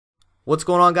What's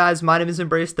going on, guys? My name is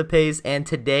EmbraceThePace, and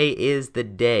today is the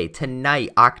day.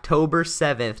 Tonight, October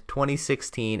 7th,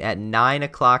 2016 at 9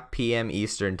 o'clock p.m.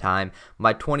 Eastern Time,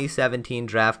 my 2017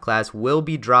 draft class will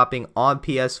be dropping on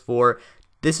PS4.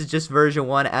 This is just version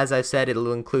 1. As I said,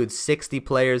 it'll include 60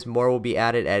 players. More will be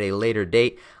added at a later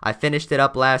date. I finished it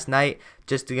up last night.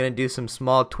 Just going to do some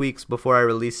small tweaks before I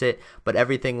release it, but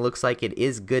everything looks like it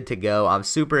is good to go. I'm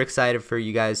super excited for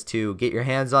you guys to get your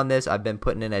hands on this. I've been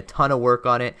putting in a ton of work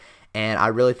on it, and I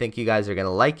really think you guys are going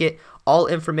to like it. All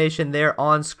information there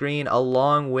on screen,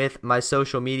 along with my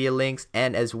social media links,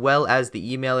 and as well as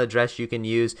the email address you can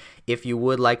use if you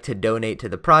would like to donate to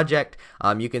the project.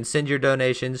 You can send your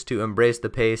donations to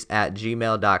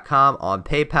EmbraceThePace@gmail.com on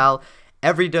PayPal.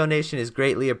 Every donation is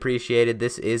greatly appreciated.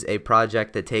 This is a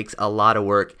project that takes a lot of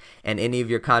work, and any of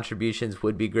your contributions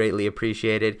would be greatly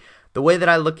appreciated. The way that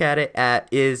I look at it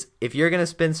is if you're going to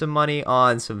spend some money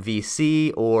on some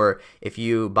VC, or if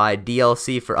you buy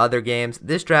DLC for other games,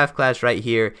 this draft class right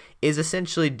here is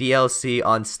essentially DLC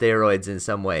on steroids in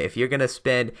some way. If you're going to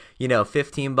spend,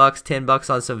 15 bucks, 10 bucks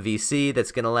on some VC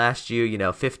that's going to last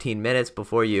you, 15 minutes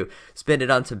before you spend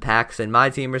it on some packs in my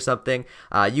team or something,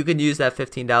 you can use that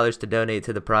 $15 to donate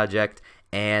to the project.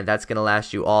 And that's going to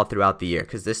last you all throughout the year,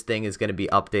 because this thing is going to be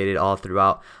updated all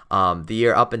throughout the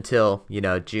year up until,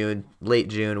 June, late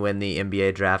June, when the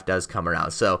NBA draft does come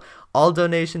around. So all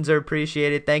donations are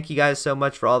appreciated. Thank you guys so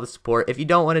much for all the support. If you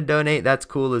don't want to donate, that's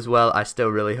cool as well. I still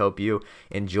really hope you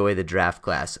enjoy the draft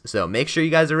class. So make sure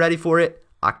you guys are ready for it.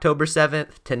 October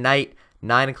 7th, tonight,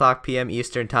 9 o'clock p.m.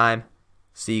 Eastern Time.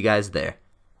 See you guys there.